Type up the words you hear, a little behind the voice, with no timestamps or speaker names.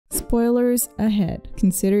spoilers ahead.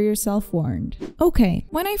 Consider yourself warned. Okay,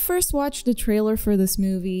 when I first watched the trailer for this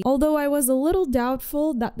movie, although I was a little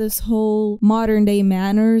doubtful that this whole modern day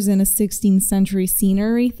manners in a 16th century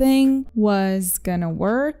scenery thing was gonna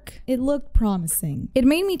work, it looked promising. It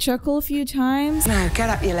made me chuckle a few times. No, get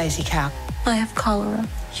up, you lazy cow. I have cholera.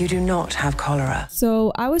 You do not have cholera.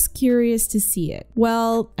 So I was curious to see it.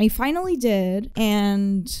 Well, I finally did,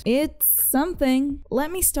 and it's something. Let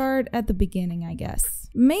me start at the beginning, I guess.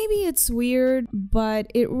 Maybe it's weird, but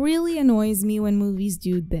it really annoys me when movies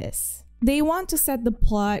do this. They want to set the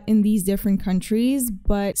plot in these different countries,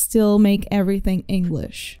 but still make everything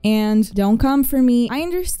English. And don't come for me. I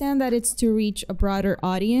understand that it's to reach a broader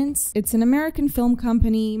audience. It's an American film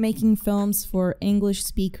company making films for English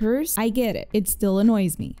speakers. I get it. It still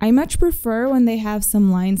annoys me. I much prefer when they have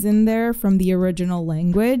some lines in there from the original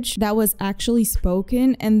language that was actually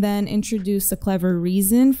spoken and then introduce a clever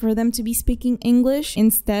reason for them to be speaking English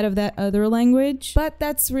instead of that other language. But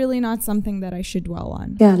that's really not something that I should dwell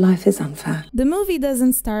on. Yeah, life is unfair. The movie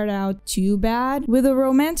doesn't start out too bad with a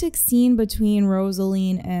romantic scene between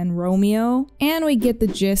Rosaline and Romeo, and we get the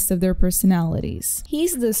gist of their personalities.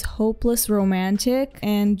 He's this hopeless romantic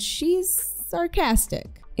and she's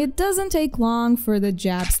sarcastic. It doesn't take long for the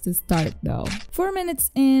jabs to start though. 4 minutes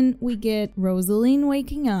in, we get Rosaline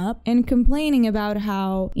waking up and complaining about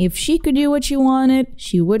how if she could do what she wanted,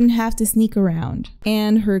 she wouldn't have to sneak around.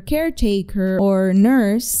 And her caretaker or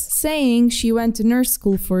nurse saying she went to nurse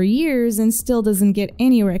school for years and still doesn't get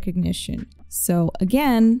any recognition. So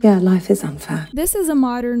again, yeah, life is unfair. This is a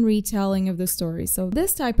modern retelling of the story, so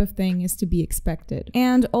this type of thing is to be expected.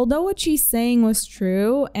 And although what she's saying was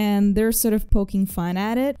true and they're sort of poking fun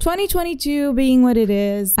at it, 2022 being what it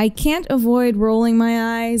is, I can't avoid rolling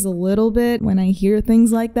my eyes a little bit when I hear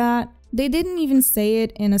things like that. They didn't even say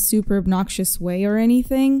it in a super obnoxious way or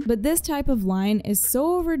anything, but this type of line is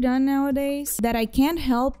so overdone nowadays that I can't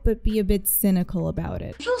help but be a bit cynical about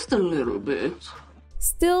it. Just a little bit.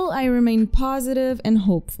 Still, I remain positive and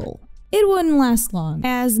hopeful. It wouldn't last long,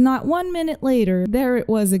 as not 1 minute later, there it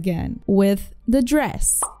was again, with the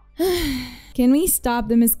dress. Can we stop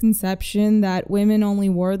the misconception that women only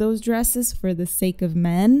wore those dresses for the sake of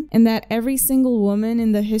men, and that every single woman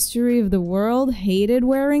in the history of the world hated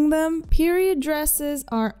wearing them? Period dresses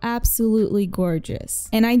are absolutely gorgeous.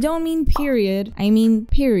 And I don't mean period, I mean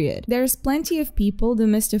period. There's plenty of people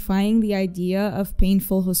demystifying the idea of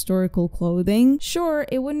painful historical clothing. Sure,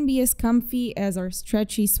 it wouldn't be as comfy as our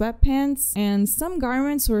stretchy sweatpants, and some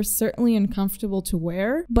garments were certainly uncomfortable to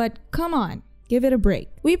wear, but come on. Give it a break.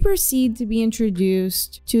 We proceed to be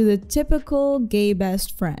introduced to the typical gay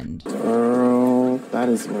best friend. Girl, that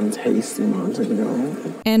is one tasty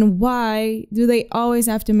Montego. And why do they always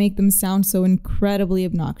have to make them sound so incredibly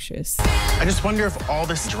obnoxious? I just wonder if all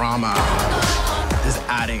this drama is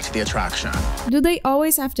adding to the attraction. Do they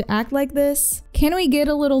always have to act like this? Can we get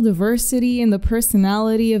a little diversity in the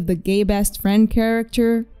personality of the gay best friend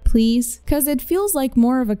character? Please? Because it feels like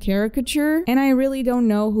more of a caricature, and I really don't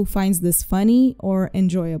know who finds this funny or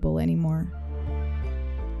enjoyable anymore.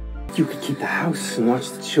 You could keep the house and watch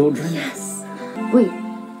the children. Yes. Wait,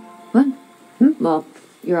 what? Well,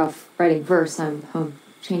 you're off writing verse. I'm home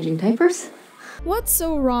changing diapers. What's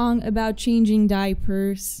so wrong about changing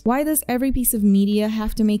diapers? Why does every piece of media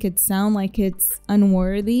have to make it sound like it's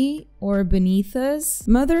unworthy or beneath us?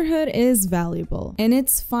 Motherhood is valuable, and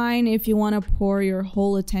it's fine if you want to pour your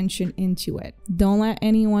whole attention into it. Don't let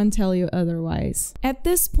anyone tell you otherwise. At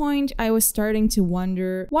this point, I was starting to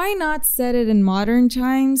wonder, why not set it in modern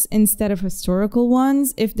times instead of historical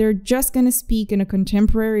ones if they're just gonna speak in a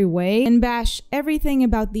contemporary way and bash everything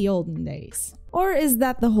about the olden days? Or is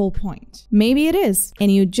that the whole point? Maybe it is, and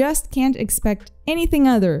you just can't expect anything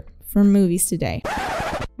other from movies today.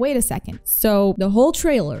 Wait a second. So the whole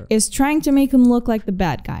trailer is trying to make him look like the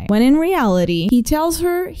bad guy, when in reality, he tells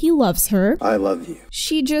her he loves her. I love you.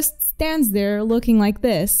 She just stands there looking like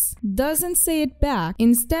this, doesn't say it back,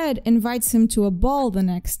 instead invites him to a ball the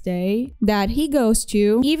next day that he goes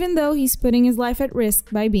to, even though he's putting his life at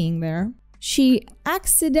risk by being there. She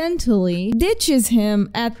accidentally ditches him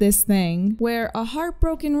at this thing where a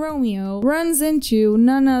heartbroken Romeo runs into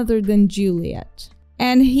none other than Juliet.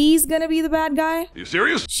 And he's gonna be the bad guy? You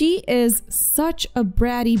serious? She is such a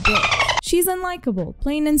bratty bitch. She's unlikable,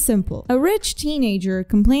 plain and simple. A rich teenager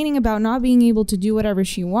complaining about not being able to do whatever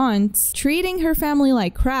she wants, treating her family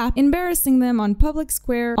like crap, embarrassing them on public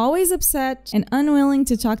square, always upset and unwilling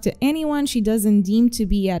to talk to anyone she doesn't deem to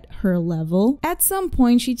be at her level. At some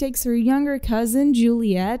point, she takes her younger cousin,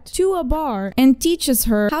 Juliet, to a bar and teaches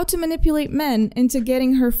her how to manipulate men into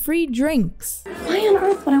getting her free drinks. Why on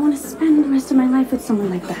earth would I want to spend the rest of my life with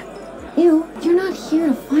someone like that? Ew, you're not here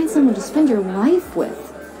to find someone to spend your life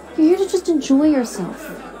with. You're here to just enjoy yourself.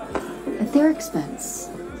 At their expense.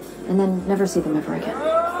 And then never see them ever again.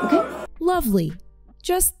 Okay? Lovely.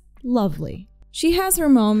 Just lovely. She has her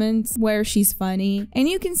moments where she's funny, and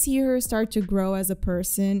you can see her start to grow as a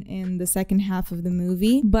person in the second half of the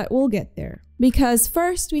movie, but we'll get there. Because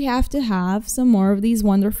first we have to have some more of these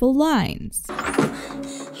wonderful lines.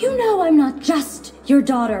 You know I'm not just your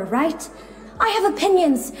daughter, right? I have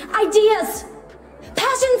opinions, ideas,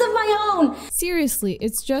 passions of my own. Seriously,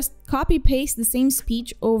 it's just copy-paste the same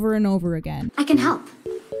speech over and over again. I can help.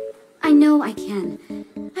 I know I can.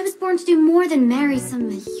 I was born to do more than marry some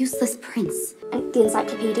useless prince. And the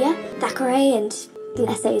encyclopedia, Thackeray, and the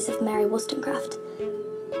essays of Mary Wollstonecraft.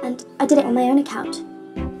 And I did it on my own account.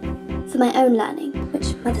 For my own learning,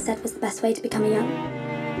 which Mother said was the best way to become a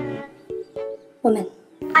young woman.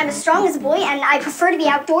 I'm as strong as a boy, and I prefer to be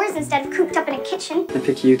outdoors instead of cooped up in a kitchen. I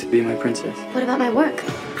pick you to be my princess. What about my work?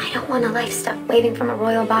 I don't want a life stuck waving from a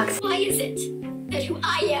royal box. Why is it that who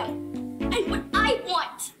I am and what I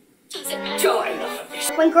want doesn't matter?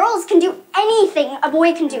 When girls can do anything a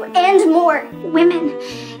boy can do, and more. Women,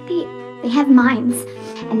 they have minds,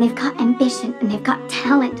 and they've got ambition, and they've got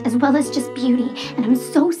talent, as well as just beauty. And I'm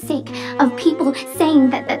so sick of people saying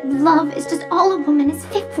that love is just all a woman is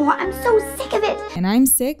fit for. I'm so sick of it. And I'm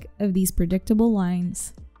sick of these predictable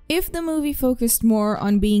lines. If the movie focused more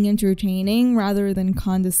on being entertaining rather than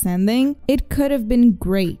condescending, it could have been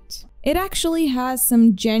great. It actually has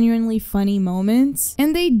some genuinely funny moments,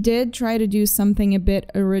 and they did try to do something a bit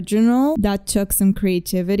original that took some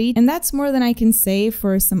creativity, and that's more than I can say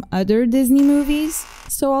for some other Disney movies,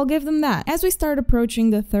 so I'll give them that. As we start approaching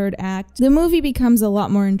the third act, the movie becomes a lot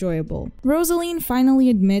more enjoyable. Rosaline finally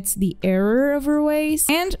admits the error of her ways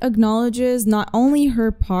and acknowledges not only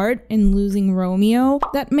her part in losing Romeo,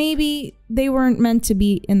 that maybe they weren't meant to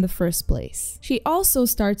be in the first place. She also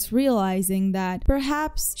starts realizing that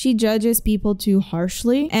perhaps she judges people too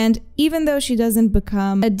harshly, and even though she doesn't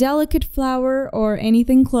become a delicate flower or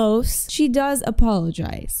anything close, she does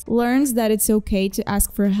apologize, learns that it's okay to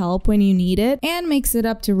ask for help when you need it, and makes it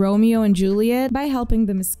up to Romeo and Juliet by helping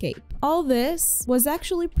them escape. All this was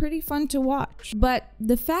actually pretty fun to watch, but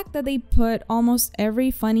the fact that they put almost every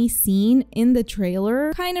funny scene in the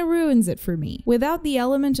trailer kind of ruins it for me. Without the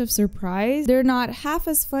element of surprise, they're not half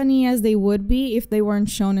as funny as they would be if they weren't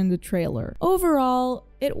shown in the trailer. Overall,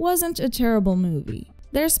 it wasn't a terrible movie.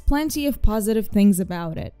 There's plenty of positive things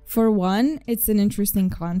about it. For one, it's an interesting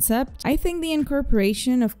concept. I think the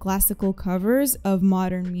incorporation of classical covers of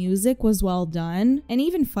modern music was well done, and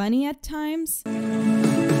even funny at times.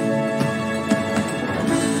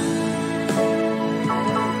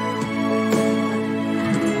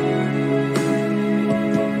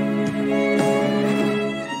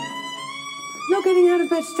 Not getting out of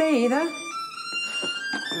bed today either.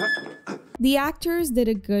 The actors did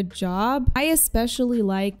a good job. I especially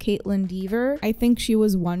like Caitlin Dever. I think she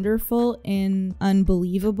was wonderful in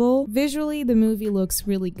Unbelievable. Visually, the movie looks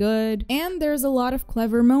really good, and there's a lot of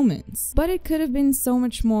clever moments. But it could have been so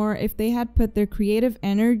much more if they had put their creative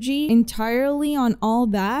energy entirely on all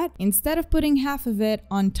that, instead of putting half of it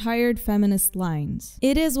on tired feminist lines.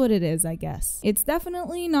 It is what it is, I guess. It's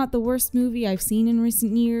definitely not the worst movie I've seen in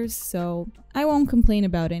recent years, so I won't complain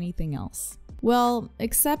about anything else. Well,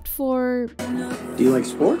 except for... Do you like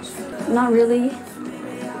sports? Not really.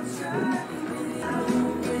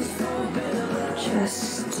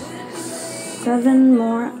 Just 7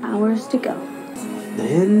 more hours to go.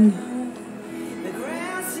 Then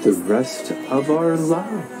the rest of our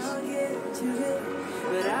lives.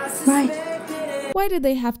 Right. Why did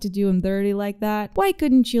they have to do him dirty like that? Why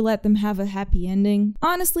couldn't you let them have a happy ending?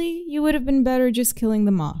 Honestly, you would have been better just killing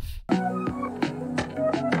them off.